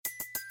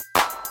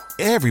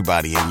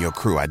Everybody in your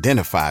crew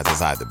identifies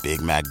as either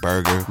Big Mac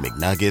Burger,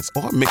 McNuggets,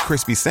 or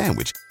McCrispy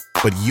Sandwich.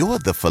 But you're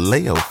the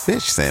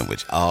Filet-O-Fish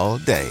Sandwich all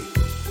day.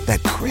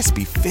 That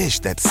crispy fish,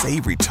 that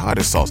savory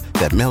tartar sauce,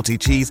 that melty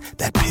cheese,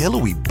 that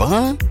pillowy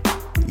bun.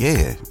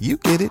 Yeah, you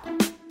get it.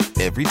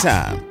 Every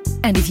time.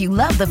 And if you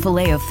love the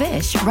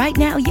Filet-O-Fish, right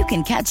now you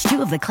can catch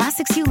two of the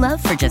classics you love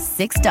for just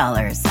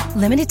 $6.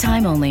 Limited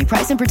time only.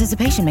 Price and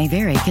participation may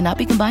vary. Cannot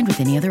be combined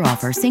with any other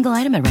offer. Single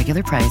item at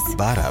regular price.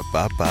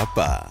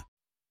 Ba-da-ba-ba-ba.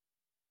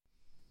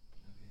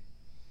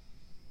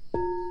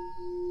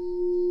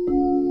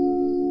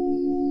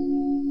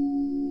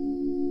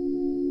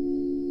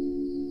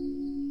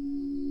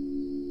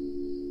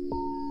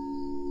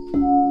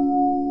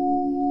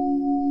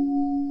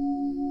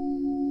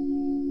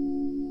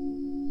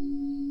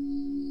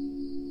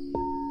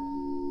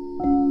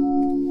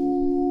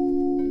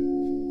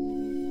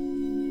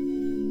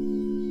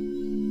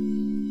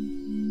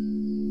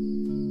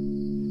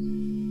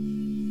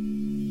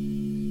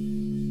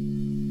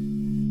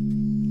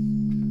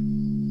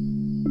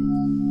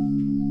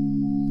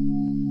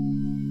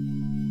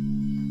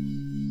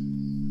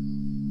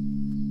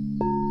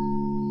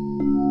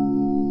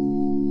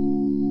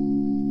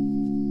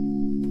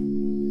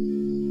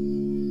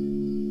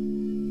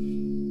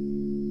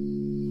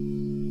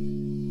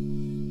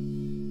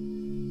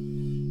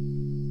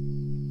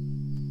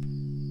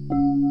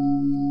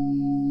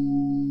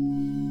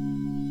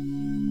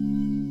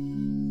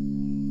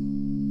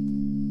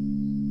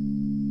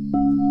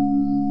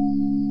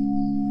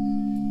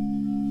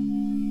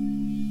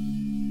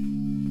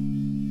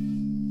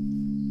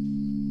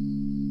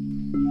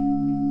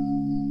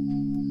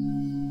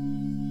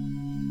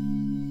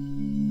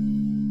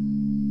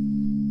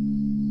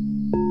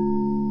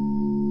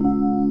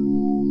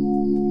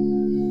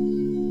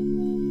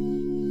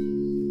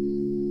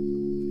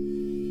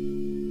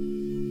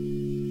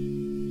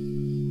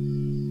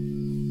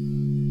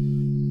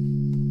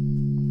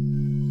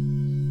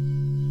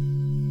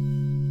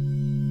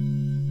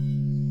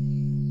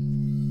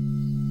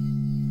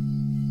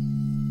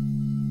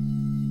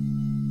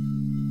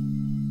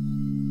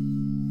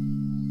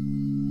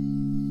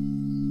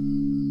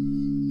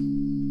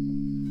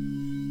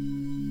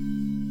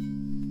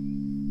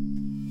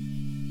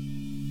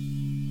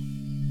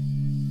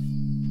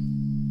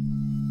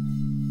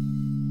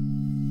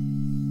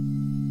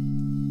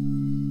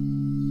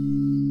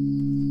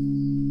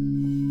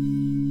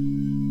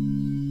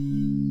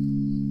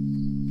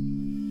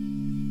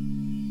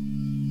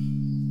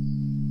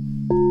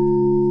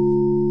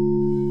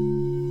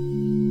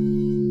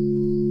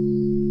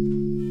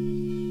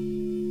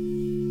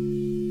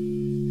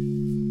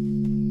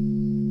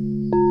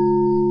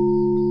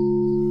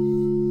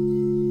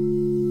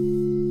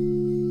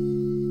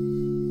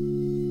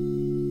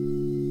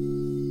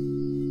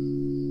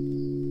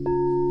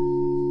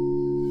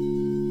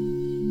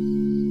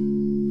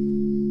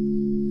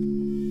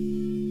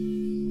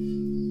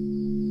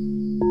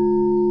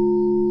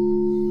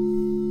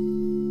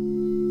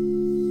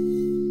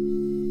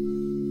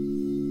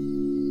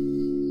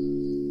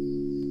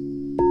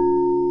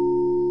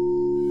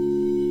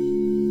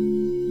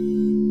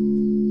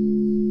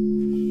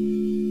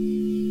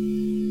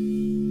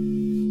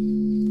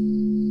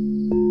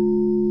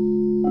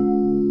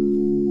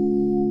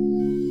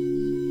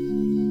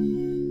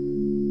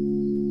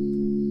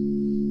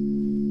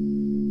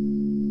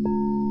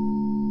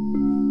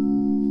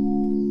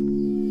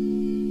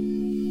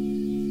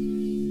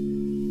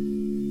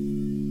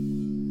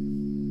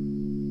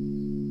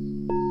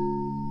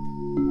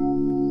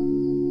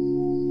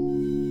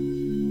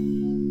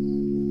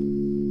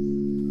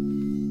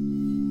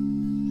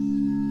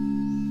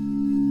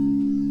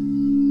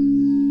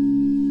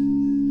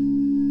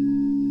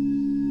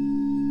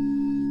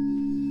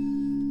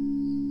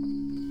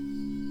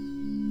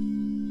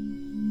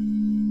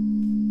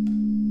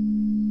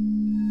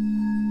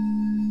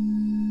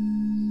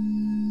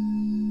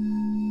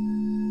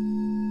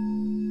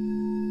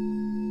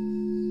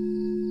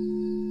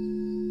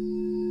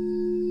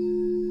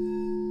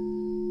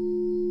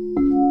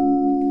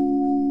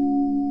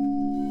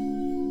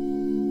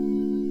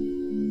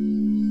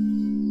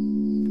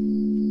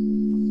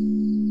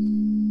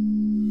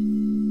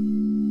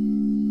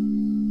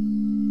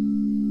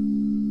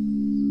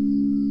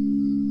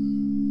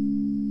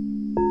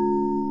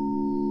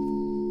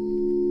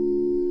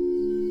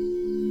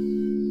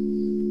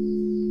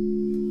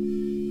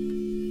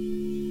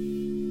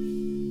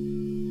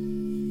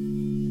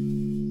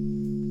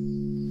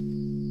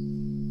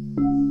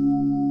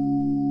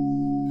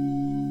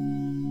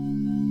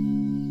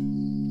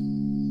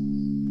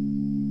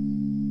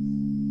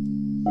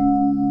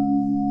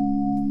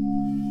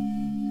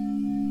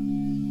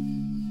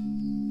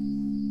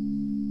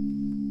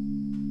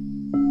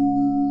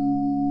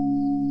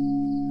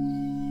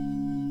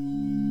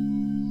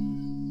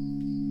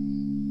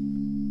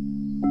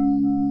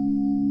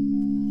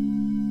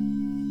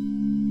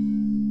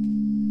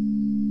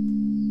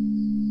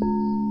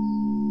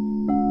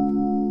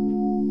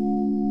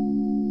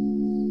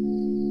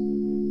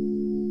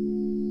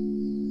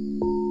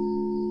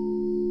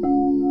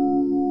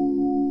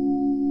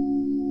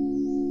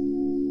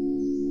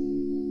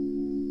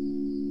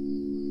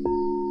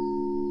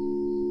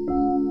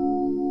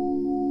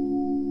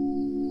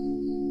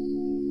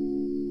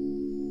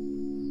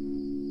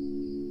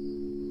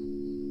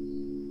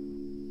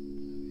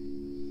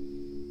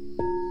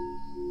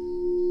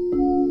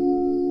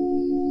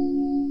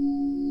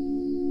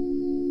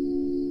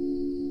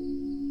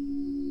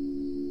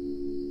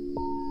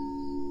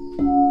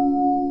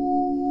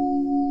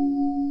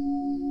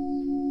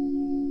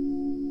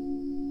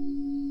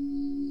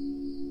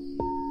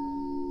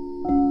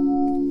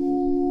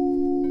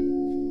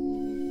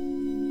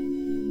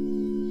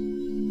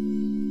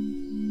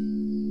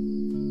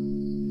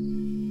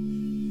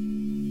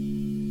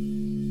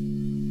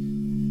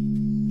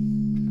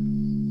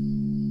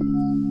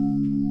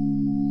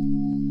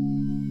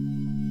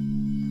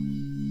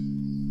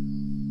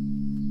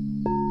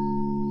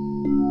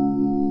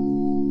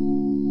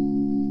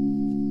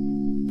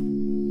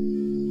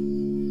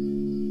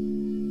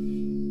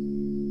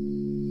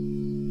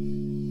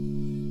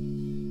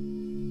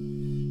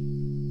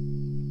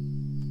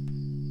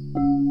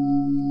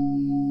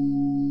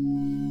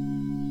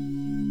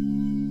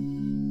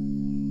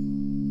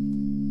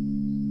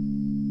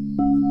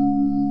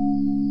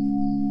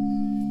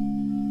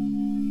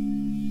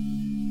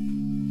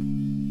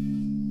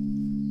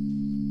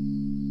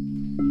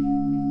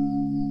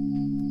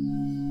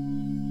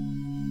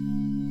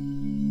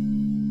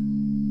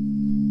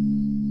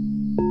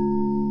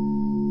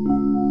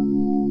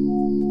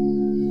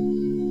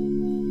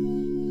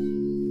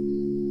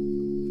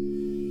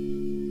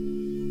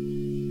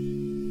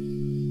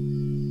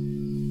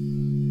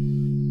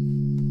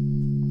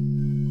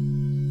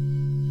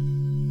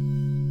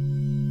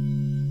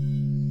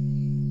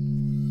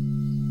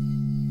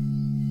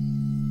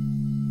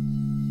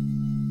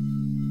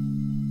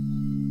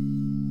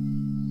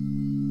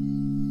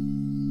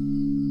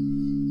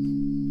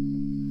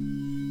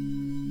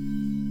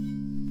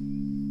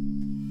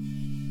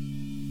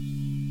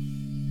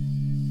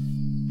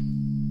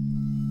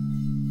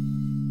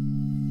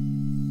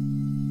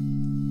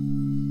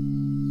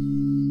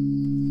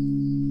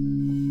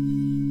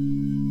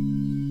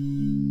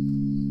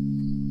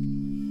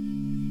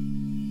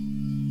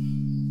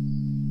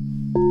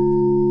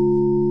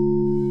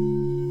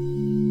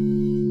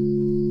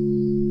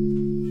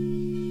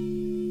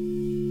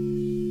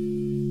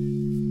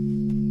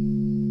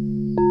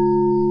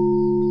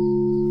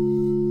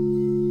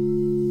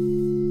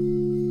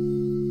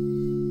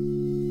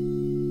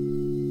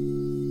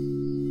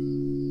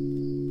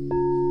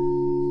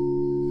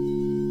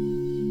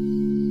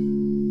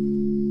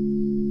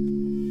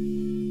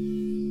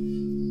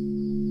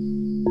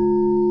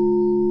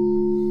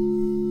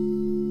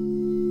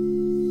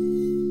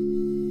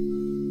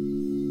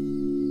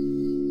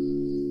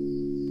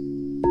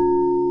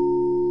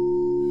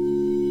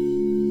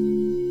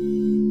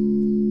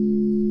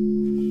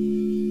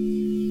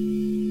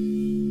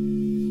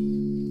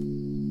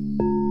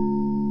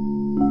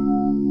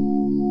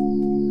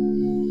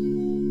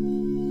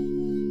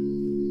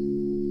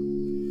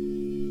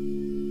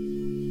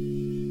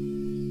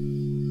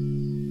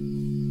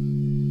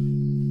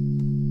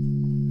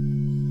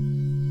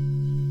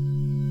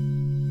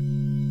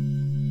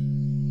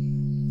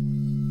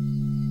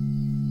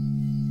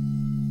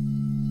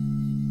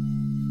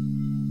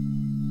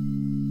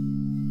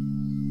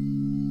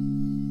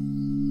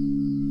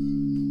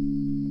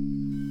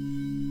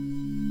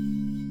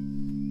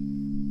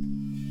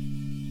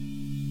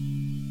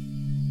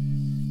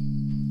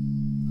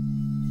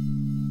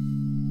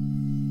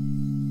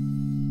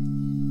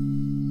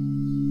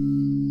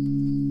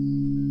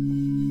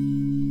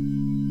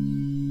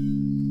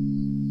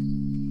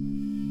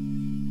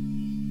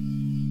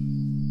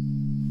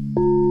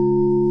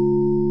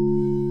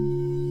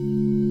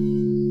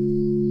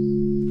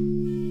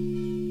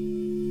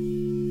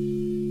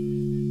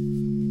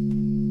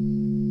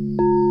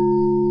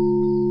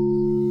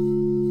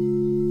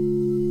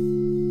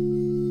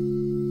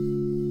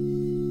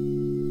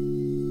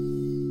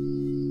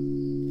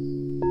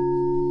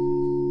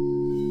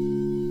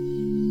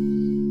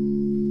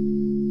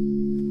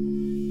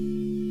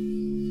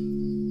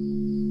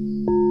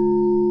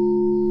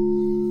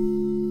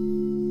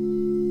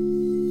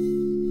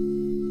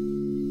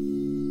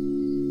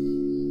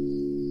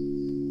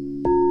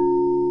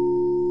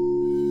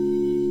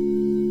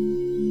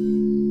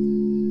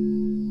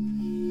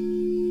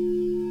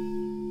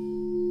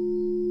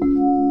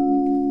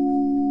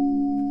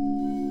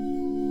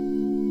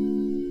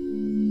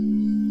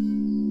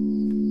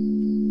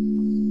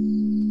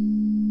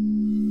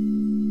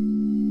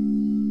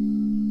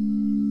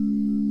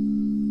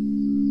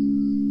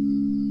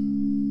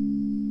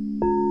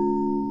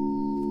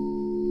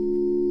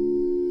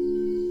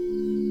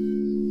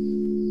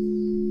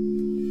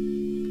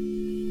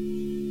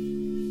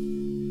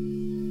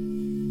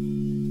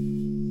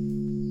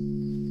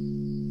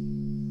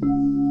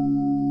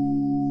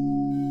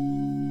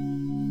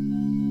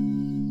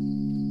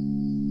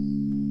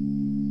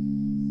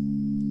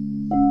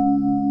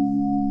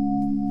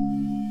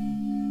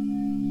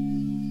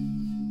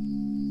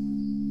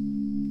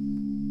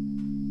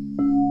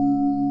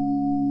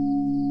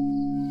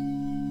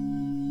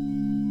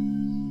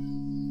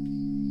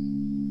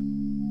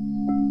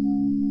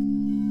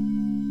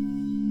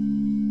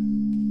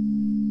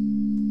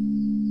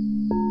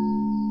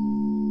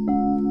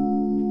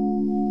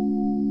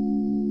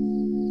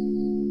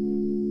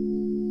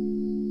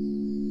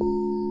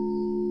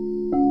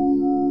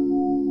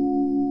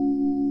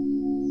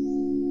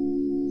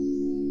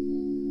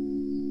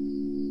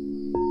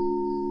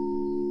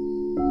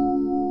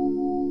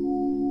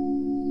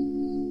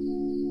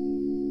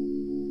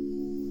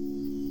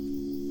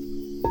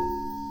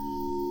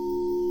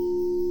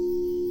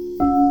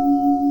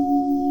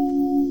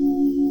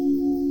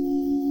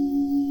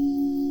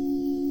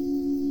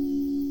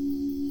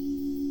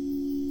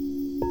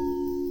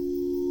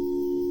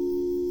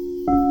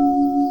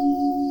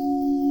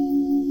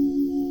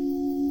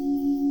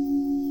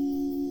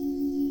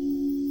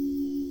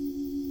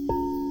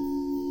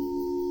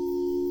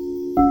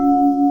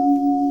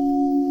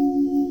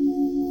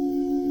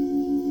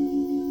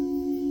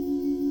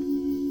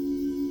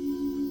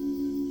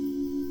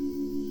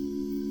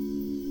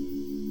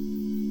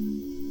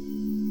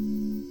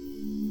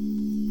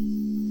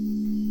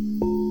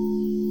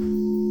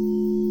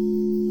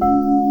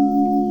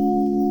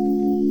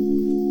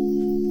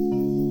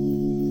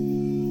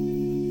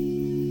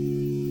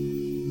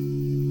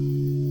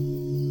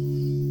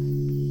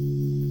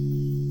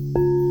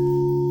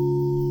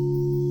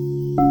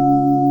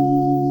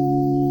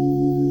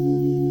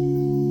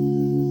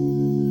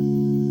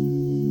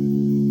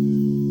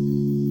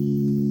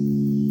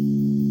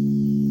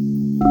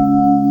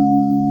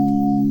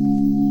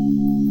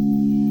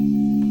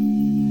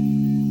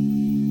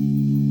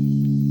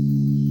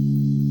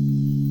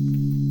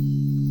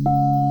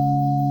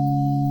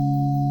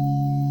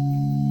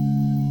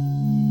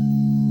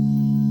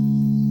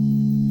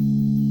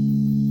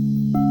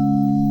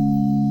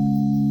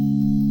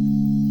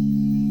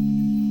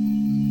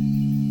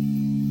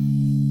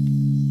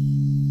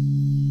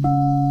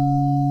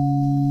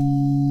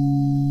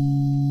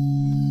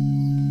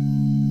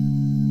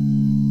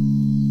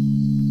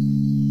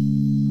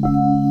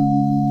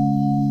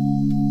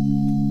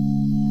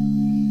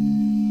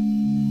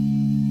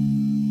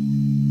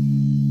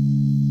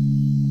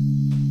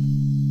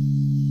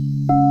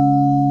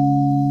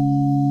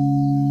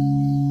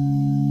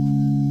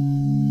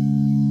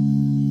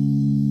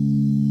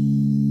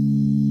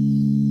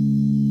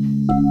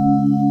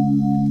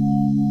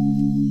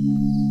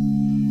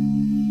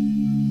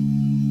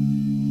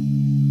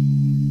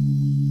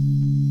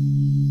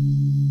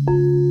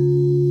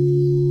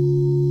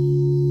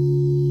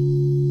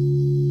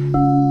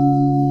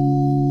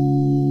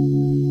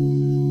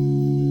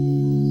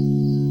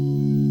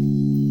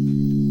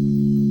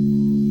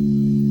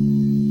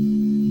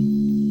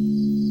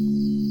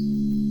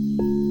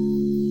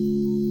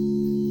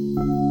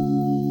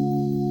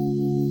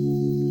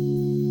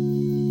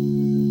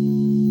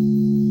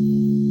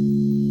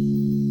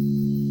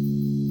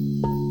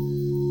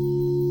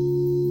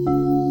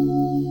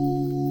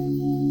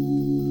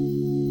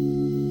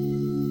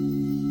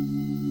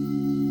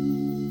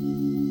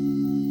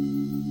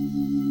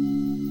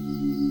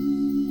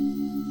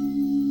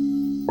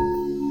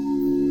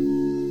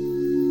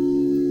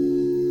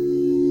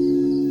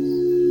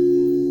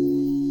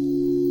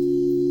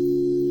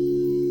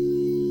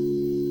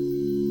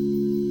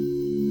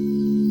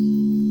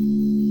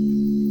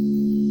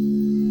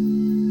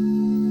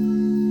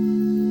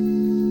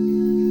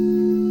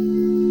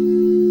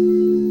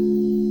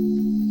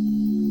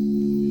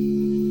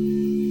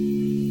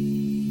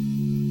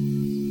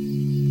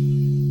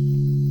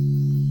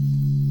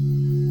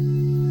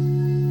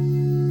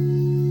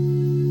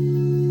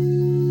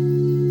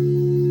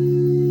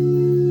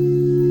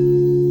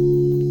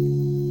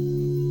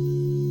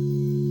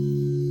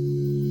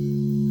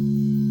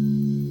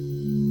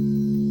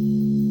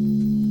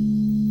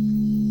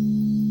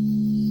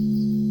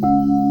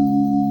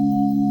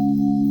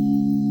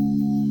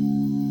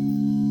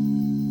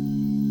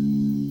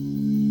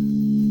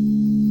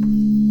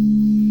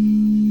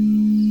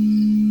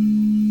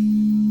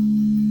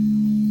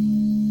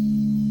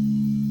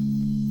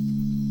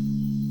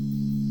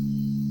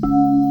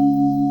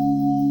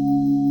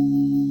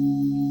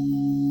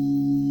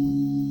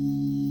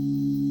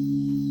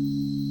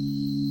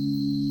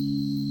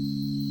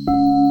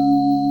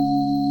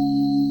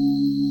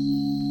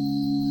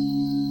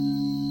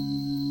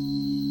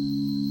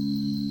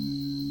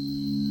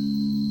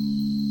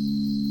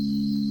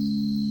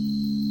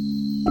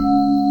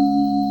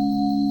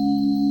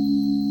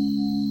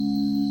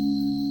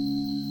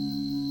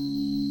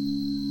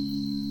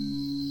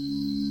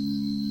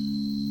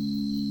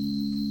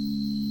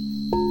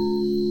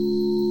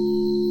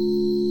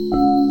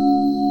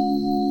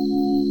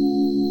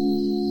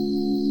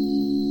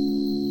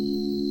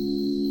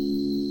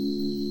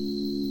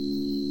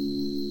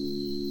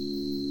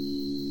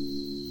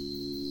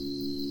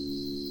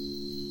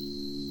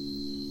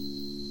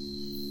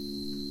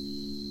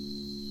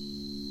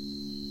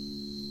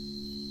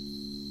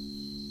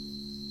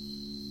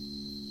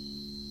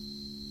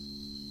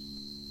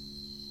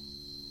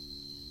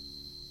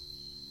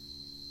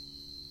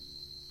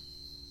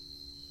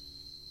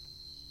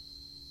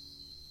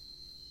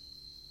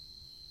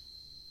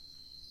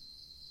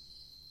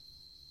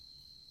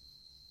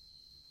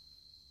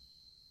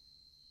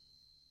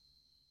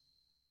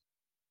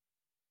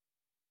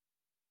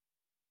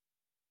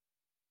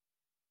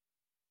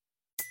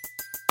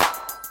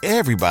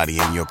 Everybody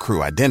in your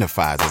crew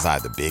identifies as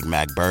either Big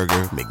Mac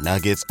Burger,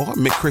 McNuggets, or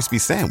McCrispy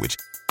Sandwich.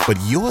 But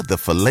you're the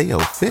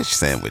Filet-O-Fish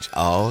Sandwich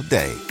all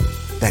day.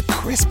 That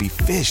crispy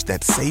fish,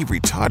 that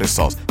savory tartar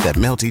sauce, that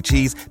melty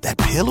cheese, that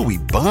pillowy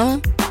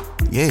bun.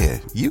 Yeah,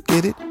 you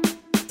get it.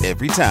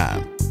 Every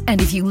time.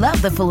 And if you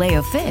love the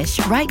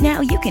Filet-O-Fish, right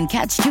now you can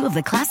catch two of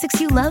the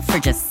classics you love for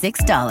just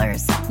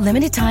 $6.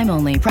 Limited time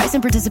only. Price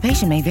and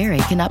participation may vary.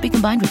 Cannot be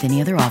combined with any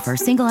other offer.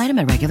 Single item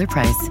at regular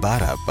price.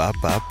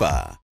 Ba-da-ba-ba-ba.